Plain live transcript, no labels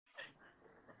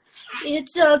You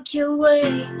talk your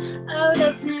way out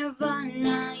of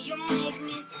nirvana. You make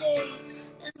me stay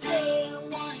and say I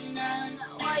wanna.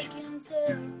 Now I can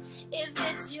tell if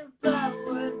it's your power,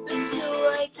 but do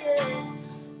I care?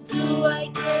 Do I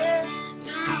care?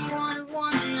 You know I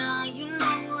wanna. You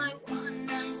know I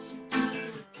wanna. So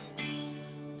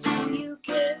do you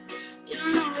care? You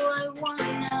know I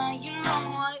wanna. You know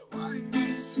I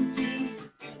wanna. So do you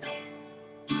care?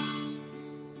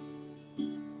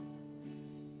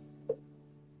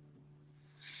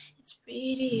 It's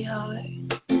pretty hard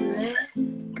to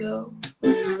let go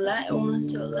when all I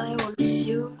want is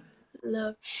your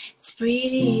love. It's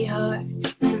pretty hard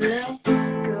to let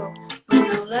go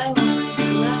when all I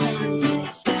want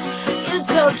is you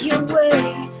talk your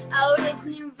way out of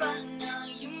nirvana.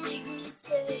 You make me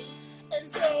stay and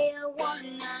say I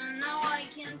wanna. Now I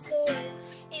can tell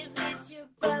if it's your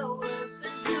power,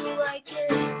 but do I care?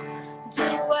 Do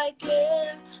I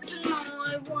care? You know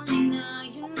I wanna.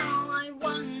 You know I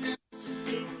wanna.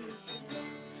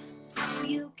 Do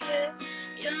you care?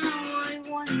 You know I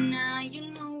wanna.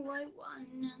 You know I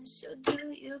wanna. So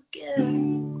do you care?